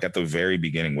 but like at the very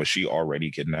beginning, was she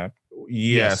already kidnapped?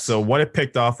 Yeah. Yes. So what it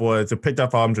picked off on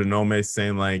Janome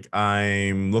saying like,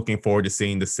 I'm looking forward to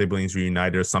seeing the siblings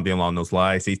reunited or something along those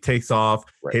lines. He takes off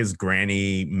his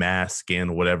granny mask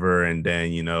and whatever, and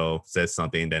then, you know, says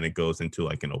something, and then it goes into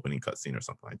like an opening cutscene or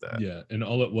something like that. Yeah. And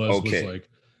all it was like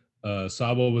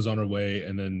Sabo was on her way,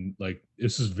 and then like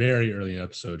this is very early in the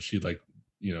episode. She like,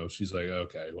 you know, she's like,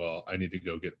 okay, well, I need to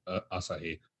go get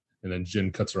Asahi. And then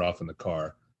Jin cuts her off in the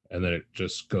car, and then it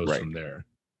just goes from there.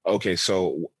 Okay,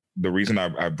 so the reason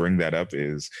I bring that up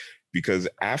is because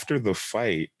after the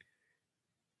fight,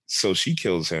 so she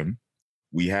kills him.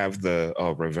 We have the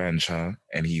revenge, huh?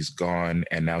 And he's gone,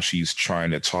 and now she's trying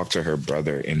to talk to her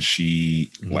brother, and she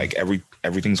like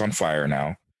everything's on fire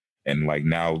now, and like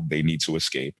now they need to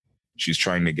escape. She's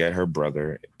trying to get her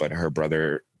brother, but her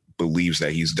brother believes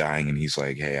that he's dying, and he's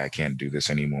like, hey, I can't do this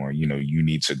anymore. You know, you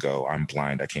need to go. I'm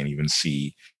blind. I can't even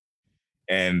see.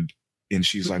 And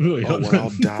she's like, oh, well, I'll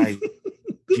die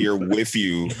here with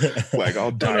you. Like,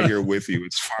 I'll die here with you.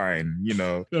 It's fine. You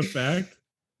know, the fact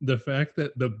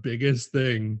that the biggest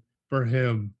thing for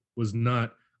him was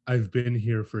not, I've been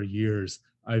here for years.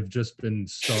 I've just been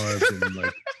starved and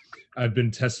like, I've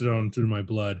been tested on through my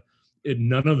blood.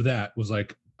 None of that was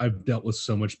like, I've dealt with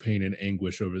so much pain and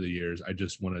anguish over the years. I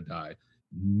just want to die.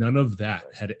 None of that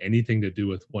had anything to do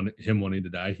with him wanting to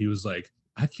die. He was like,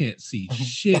 I can't see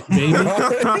shit, baby.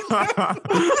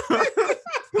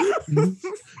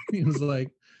 He was like,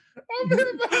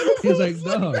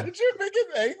 dog. You're making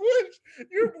anguish.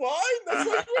 You're blind. That's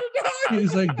why you want to die. He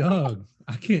was like, dog,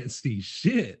 I can't see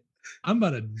shit. I'm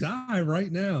about to die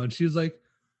right now. And she was like,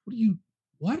 what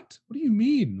do you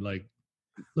mean? Like,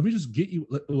 let me just get you.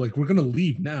 Like, we're gonna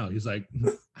leave now. He's like,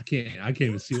 I can't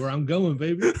even see where I'm going,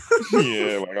 baby.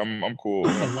 Yeah, like I'm cool.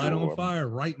 I'm gonna light on fire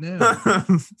right now.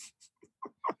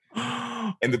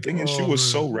 And the thing is, she was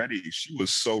so ready. She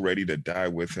was so ready to die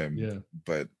with him. Yeah.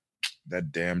 But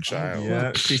that damn child.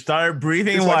 Yeah. She started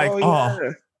breathing like,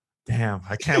 damn,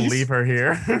 I can't leave her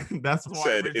here. That's why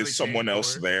said, is someone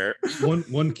else there?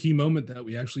 One key moment that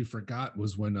we actually forgot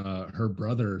was when her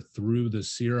brother threw the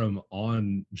serum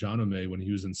on Janome when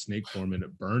he was in snake form, and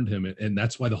it burned him, and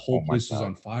that's why the whole place was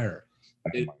on fire.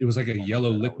 it was like a yellow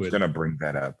I was liquid. gonna bring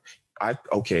that up.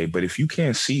 Okay, but if you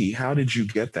can't see, how did you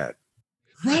get that?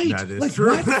 Right. That is Like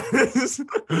true. what? That is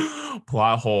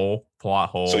plot hole.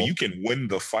 So you can win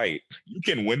the fight. You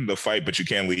can win the fight, but you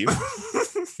can't leave.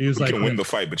 He was You like, can win the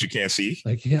fight, but you can't see.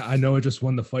 like, yeah, I know I just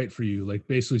won the fight for you, like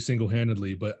basically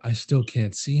single-handedly, but I still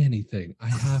can't see anything. I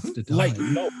have to die. Like,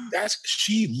 no,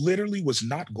 she literally was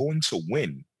not going to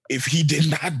win if he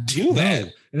did not do that.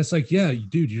 No. And it's like, yeah,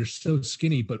 dude, you're so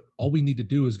skinny, but all we need to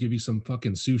do is give you some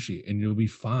fucking sushi and you'll be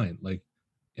fine. Like,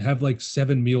 have like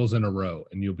 7 meals in a row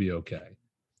and you'll be okay.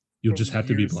 You'll just have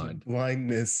to be Years of blind.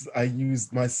 Blindness. I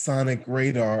used my sonic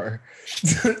radar.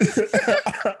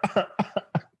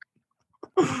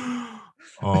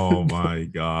 Oh my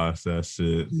gosh, that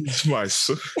shit.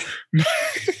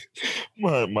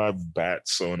 My bat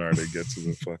sonar to get to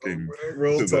the fucking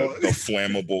Real to talk. the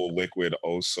flammable liquid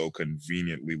so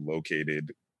conveniently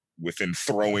located within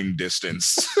throwing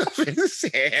distance of his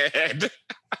head.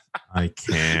 I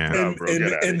can't. Nah, bro, get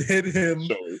out of and hit him.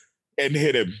 And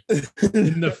hit him.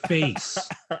 In the face.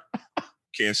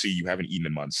 Can't see, you haven't eaten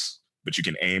in months, but you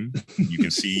can aim, you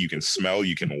can see, you can smell,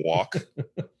 you can walk.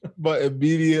 But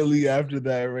immediately after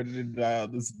that, ready to die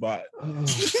on the spot.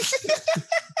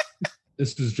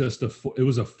 This is just it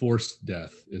was a forced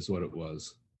death is what it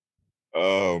was.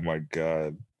 Oh my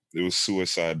god. It was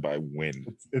suicide by wind.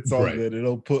 It's all Right. good.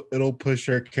 It'll push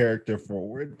her character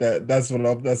forward. That's what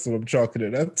I'm chalking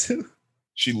it up to.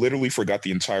 She literally forgot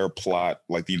the entire plot,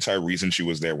 like the entire reason she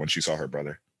was there when she saw her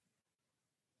brother.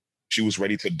 She was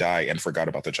ready to die and forgot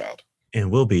about the child.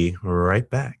 And we'll be right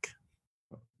back.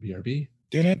 BRB.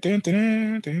 Dun, dun,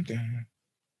 dun, dun, dun.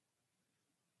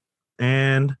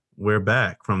 And we're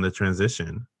back from the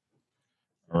transition.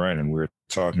 All right, and we're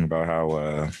talking about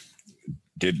how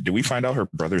did we find out her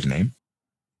brother's name?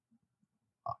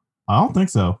 I don't think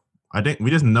so. I think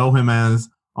we just know him as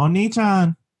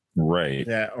Oni-chan. Right.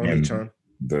 Yeah, And Oni-chan.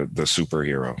 the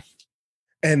superhero.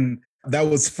 And that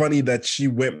was funny that she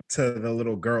went to the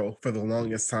little girl for the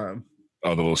longest time.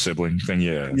 Oh, the little sibling thing,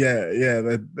 yeah. Yeah.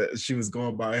 That she was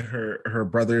going by her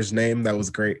brother's name. That was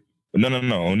great. No.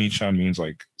 Oni-chan means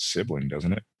like sibling,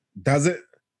 doesn't it? Does it?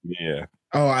 Yeah.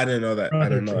 Oh, I didn't know that. I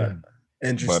didn't know that.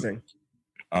 Interesting.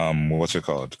 What's it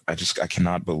called? I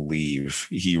cannot believe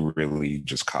he really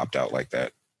just copped out like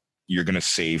that. You're gonna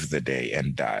save the day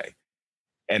and die.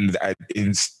 And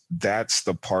that's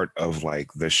the part of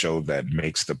like the show that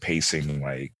makes the pacing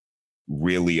like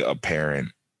really apparent.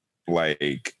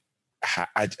 Like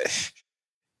I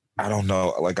don't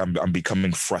know. Like I'm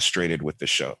becoming frustrated with the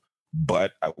show,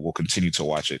 but I will continue to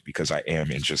watch it because I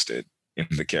am interested in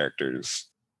the characters.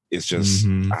 It's just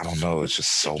I don't know. It's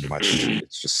just so much.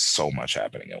 It's just so much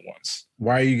happening at once.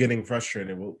 Why are you getting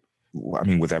frustrated? Well, I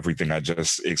mean, with everything I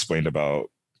just explained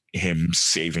about him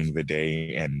saving the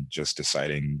day and just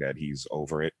deciding that he's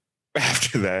over it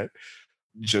after that,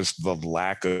 just the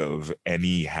lack of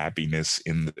any happiness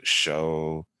in the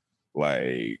show.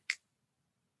 Like,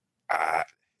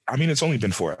 I mean, it's only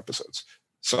been 4 episodes,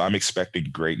 so I'm expecting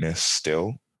greatness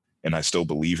still, and I still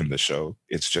believe in the show.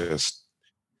 It's just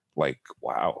like,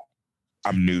 wow,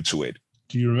 I'm new to it.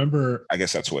 Do you remember I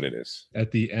guess that's what it is.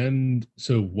 at the end?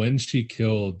 So when she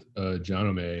killed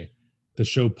Janome, the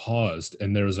show paused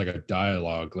and there was like a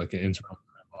dialogue, like an internal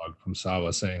dialogue from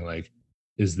Sawa saying like,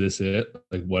 is this it?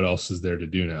 Like, what else is there to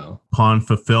do now? Upon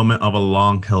fulfillment of a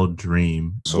long-held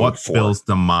dream, So what 4. fills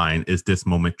the mind? Is this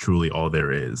moment truly all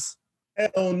there is?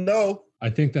 hell no. I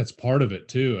think that's part of it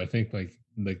too. I think like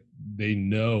they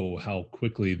know how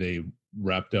quickly they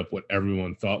wrapped up what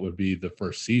everyone thought would be the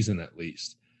first season at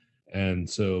least. And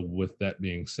so with that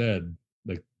being said,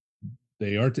 like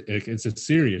they are it's a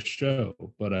serious show,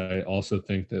 but I also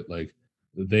think that like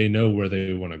they know where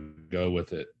they want to go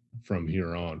with it from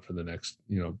here on for the next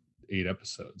 8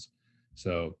 episodes.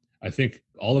 So I think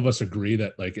all of us agree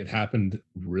that like it happened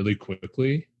really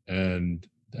quickly, and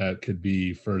that could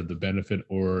be for the benefit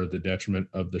or the detriment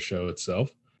of the show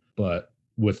itself. But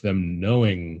with them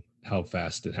knowing how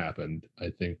fast it happened, I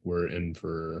think we're in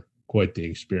for quite the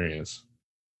experience.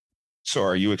 So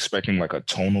are you expecting like a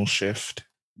tonal shift?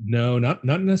 No, not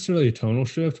necessarily a tonal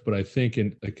shift, but I think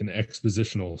in like an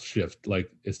expositional shift.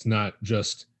 Like it's not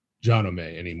just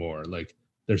Janome anymore. Like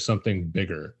there's something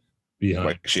bigger behind.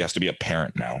 Like she has to be a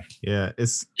parent now. Yeah,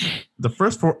 it's the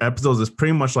first 4 episodes is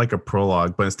pretty much like a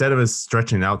prologue, but instead of it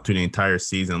stretching out to the entire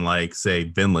season, like say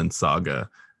Vinland Saga,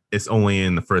 it's only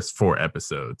in the first 4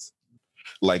 episodes.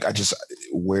 Like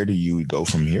where do you go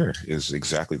from here is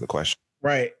exactly the question.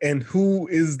 Right. And who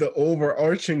is the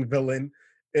overarching villain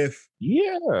if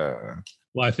Yeah.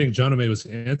 Well, I think Janome was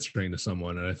answering to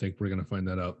someone, and I think we're going to find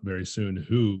that out very soon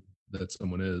who that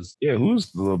someone is. Yeah,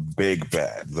 who's the big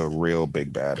bad, the real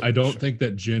big bad? I don't think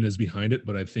that Jin is behind it,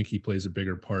 but I think he plays a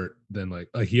bigger part than like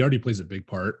he already plays a big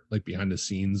part like behind the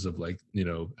scenes of like, you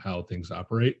know, how things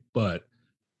operate. But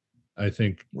I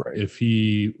think if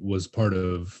he was part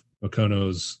of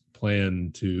Okono's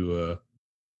plan to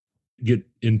get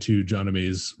into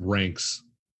Janame's ranks,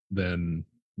 then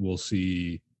we'll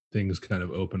see things kind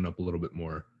of open up a little bit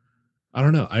more. I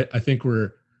don't know. I think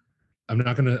I'm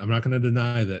not gonna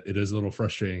deny that it is a little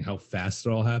frustrating how fast it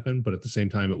all happened, but at the same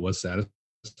time, it was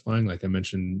satisfying. Like I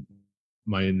mentioned,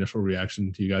 my initial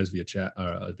reaction to you guys via chat,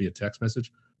 via text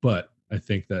message. But I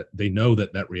think that they know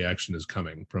that that reaction is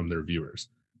coming from their viewers,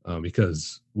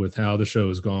 because with how the show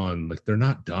has gone, like they're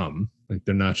not dumb. Like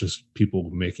they're not just people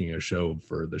making a show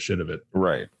for the shit of it.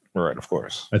 Right. Of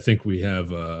course. I think we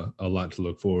have a lot to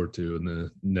look forward to in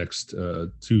the next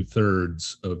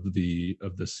 2/3 of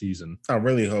the season. I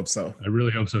really hope so. I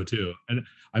really hope so too. And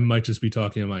I might just be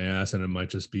talking on my ass, and it might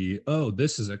just be, oh,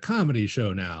 this is a comedy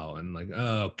show now, and like,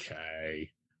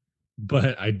 okay,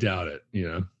 but I doubt it. You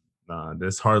know, Nah,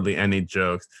 there's hardly any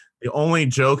jokes. The only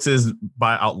jokes is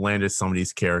by outlandish some of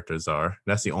these characters are.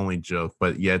 That's the only joke,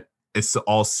 but yet it's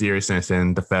all seriousness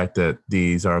and the fact that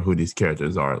these are who these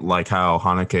characters are. Like how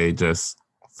Hanake just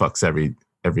fucks every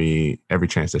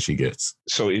chance that she gets.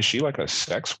 So is she like a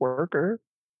sex worker?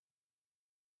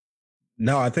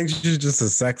 No, I think she's just a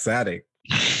sex addict.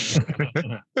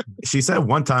 She said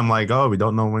one time, like, oh, we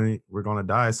don't know when we're going to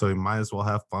die, so we might as well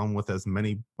have fun with as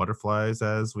many butterflies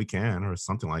as we can, or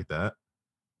something like that.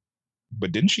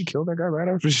 But didn't she kill that guy right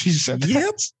after she said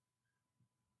that?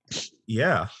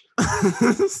 Yeah.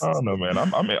 I don't know, man.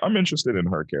 I'm interested in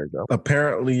her character.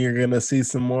 Apparently, you're gonna see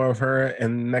some more of her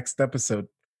in the next episode,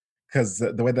 because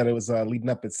the way that it was leading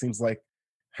up, it seems like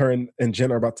her and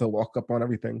Jen are about to walk up on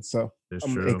everything. So It's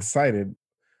I'm true. excited.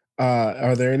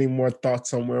 Are there any more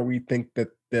thoughts on where we think that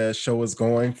the show is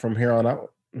going from here on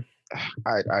out?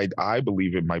 I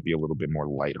believe it might be a little bit more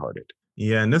lighthearted.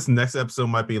 Yeah, and this next episode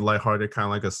might be lighthearted, kind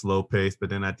of like a slow pace, but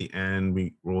then at the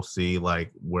end we'll see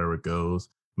like where it goes.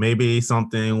 Maybe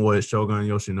something with Shogun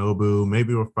Yoshinobu.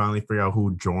 Maybe we'll finally figure out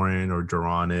who Joran or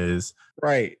Joran is.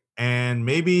 Right. And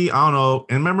maybe, I don't know.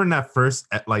 And remember in that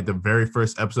the very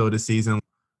first episode of the season,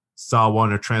 Sawa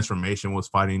in her transformation was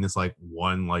fighting this like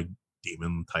one like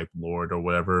demon type lord or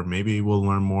whatever. Maybe we'll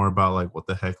learn more about like what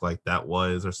the heck like that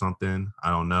was or something. I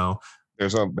don't know.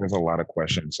 There's a lot of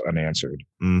questions unanswered.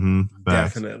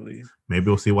 Definitely. Maybe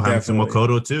we'll see what happens to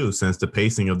Makoto too, since the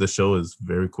pacing of the show is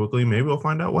very quickly. Maybe we'll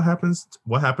find out what happened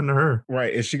to her.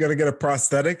 Right. Is she gonna get a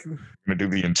prosthetic? I'm gonna do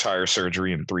the entire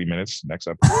surgery in 3 minutes next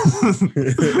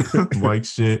episode. Like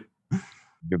shit.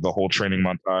 Give the whole training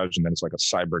montage, and then it's like a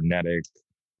cybernetic,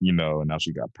 and now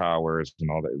she got powers and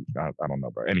all that. I don't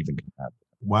know, bro. Anything can happen.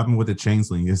 What happened with the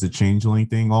changeling? Is the changeling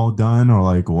thing all done, or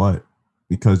like what?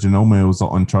 Because Janome was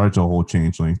in charge of the whole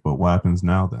changelings, but what happens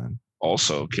now then?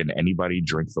 Also, can anybody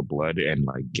drink the blood and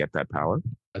like get that power?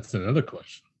 That's another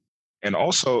question. And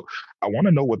also, I want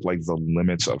to know what like the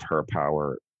limits of her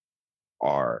power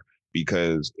are,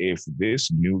 because if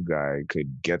this new guy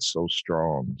could get so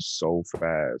strong so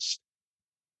fast,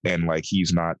 and like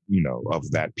he's not, of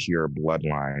that pure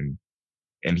bloodline,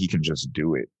 and he can just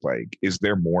do it, like, is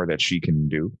there more that she can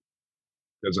do?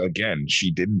 Because again, she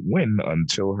didn't win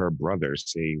until her brother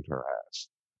saved her ass.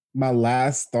 My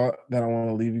last thought that I want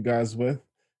to leave you guys with: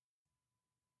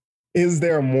 is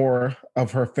there more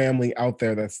of her family out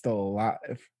there that's still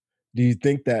alive? Do you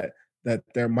think that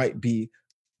there might be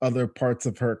other parts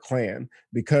of her clan?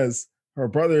 Because her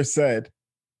brother said,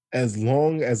 as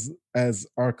long as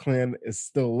our clan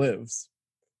still lives,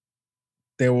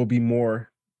 there will be more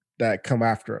that come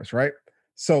after us, right?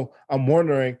 So I'm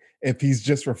wondering if he's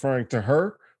just referring to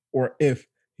her, or if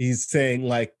he's saying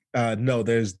like, no,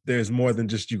 there's more than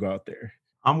just you out there.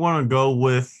 I'm gonna go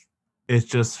with it's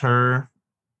just her.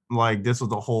 Like this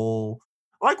was the whole,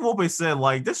 like Wolpe said,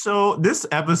 like this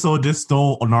episode just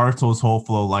stole Naruto's whole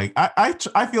flow. Like I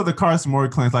feel the Karasunoha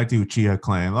clan's like the Uchiha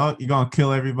clan. Oh, you're gonna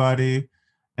kill everybody,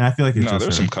 and I feel like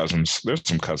there's some cousins. There's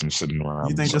some cousins sitting around.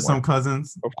 You think there's some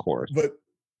cousins? Of course, but.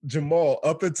 Jamal,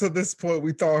 up until this point,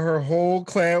 we thought her whole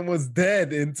clan was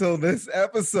dead until this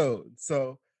episode.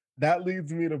 So that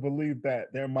leads me to believe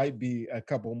that there might be a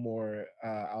couple more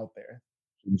out there.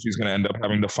 She's going to end up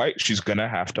having to fight. She's going to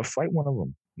have to fight one of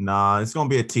them. Nah, it's going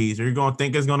to be a teaser. You're going to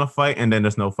think it's going to fight, and then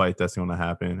there's no fight that's going to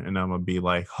happen. And I'm going to be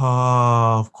like,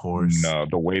 oh, of course. No,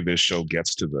 the way this show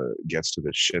gets to the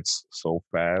shits so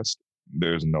fast,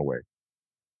 there's no way.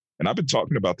 And I've been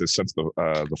talking about this since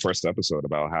the first episode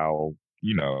about how,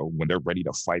 when they're ready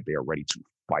to fight, they are ready to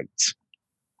fight.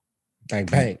 Bang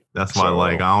bang. That's why, So,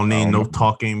 like, I don't need no know.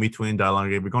 talking between dialogue.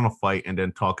 We're gonna fight and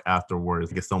then talk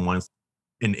afterwards. Get someone's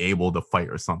enabled to fight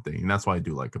or something. And that's what I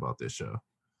do like about this show.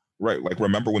 Right. Like,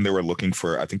 remember when they were looking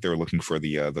for? I think they were looking for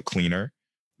the cleaner,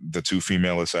 the two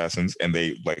female assassins, and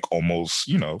they like almost,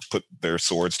 put their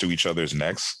swords to each other's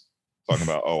necks, talking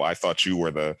about, "Oh, I thought you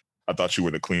were the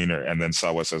cleaner," and then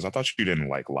Sawa says, "I thought you didn't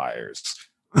like liars."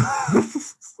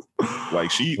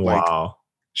 Like Wow.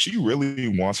 she really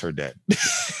wants her dead.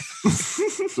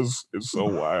 It's so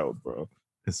wild, bro.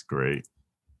 It's great.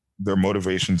 Their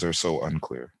motivations are so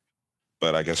unclear.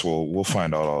 But I guess we'll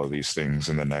find out all of these things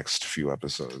in the next few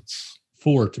episodes.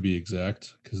 4 to be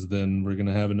exact, because then we're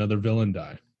gonna have another villain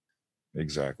die.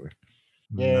 Exactly.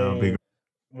 Yeah.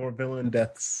 More villain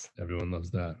deaths. Everyone loves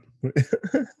that.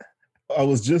 I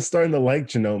was just starting to like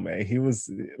Genome. He was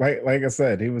like I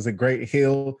said, he was a great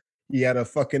heel. He had a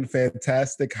fucking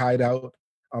fantastic hideout.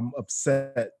 I'm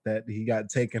upset that he got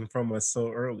taken from us so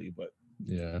early, but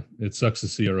Yeah, it sucks to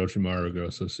see Orochimaru go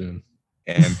so soon.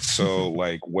 And so,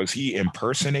 like, was he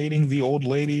impersonating the old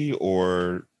lady,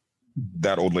 or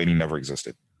that old lady never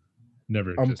existed?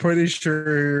 Never. I'm pretty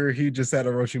sure he just had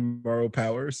Orochimaru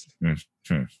powers.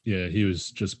 Yeah, he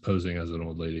was just posing as an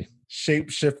old lady. Shape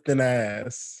shifting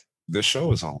ass. This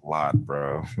show is a lot,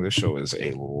 bro. This show is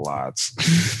a lot.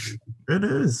 It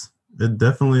is. It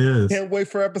definitely is. Can't wait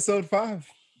for episode 5.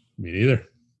 Me neither.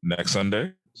 Next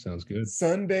Sunday. Sounds good.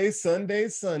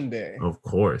 Sunday. Of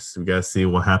course. We gotta see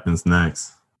what happens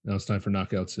next. Now it's time for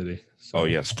Knockout City. So, Oh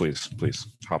yes, please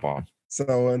hop on.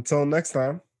 So until next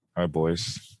time, All right,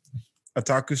 boys.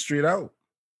 Otaku Street out.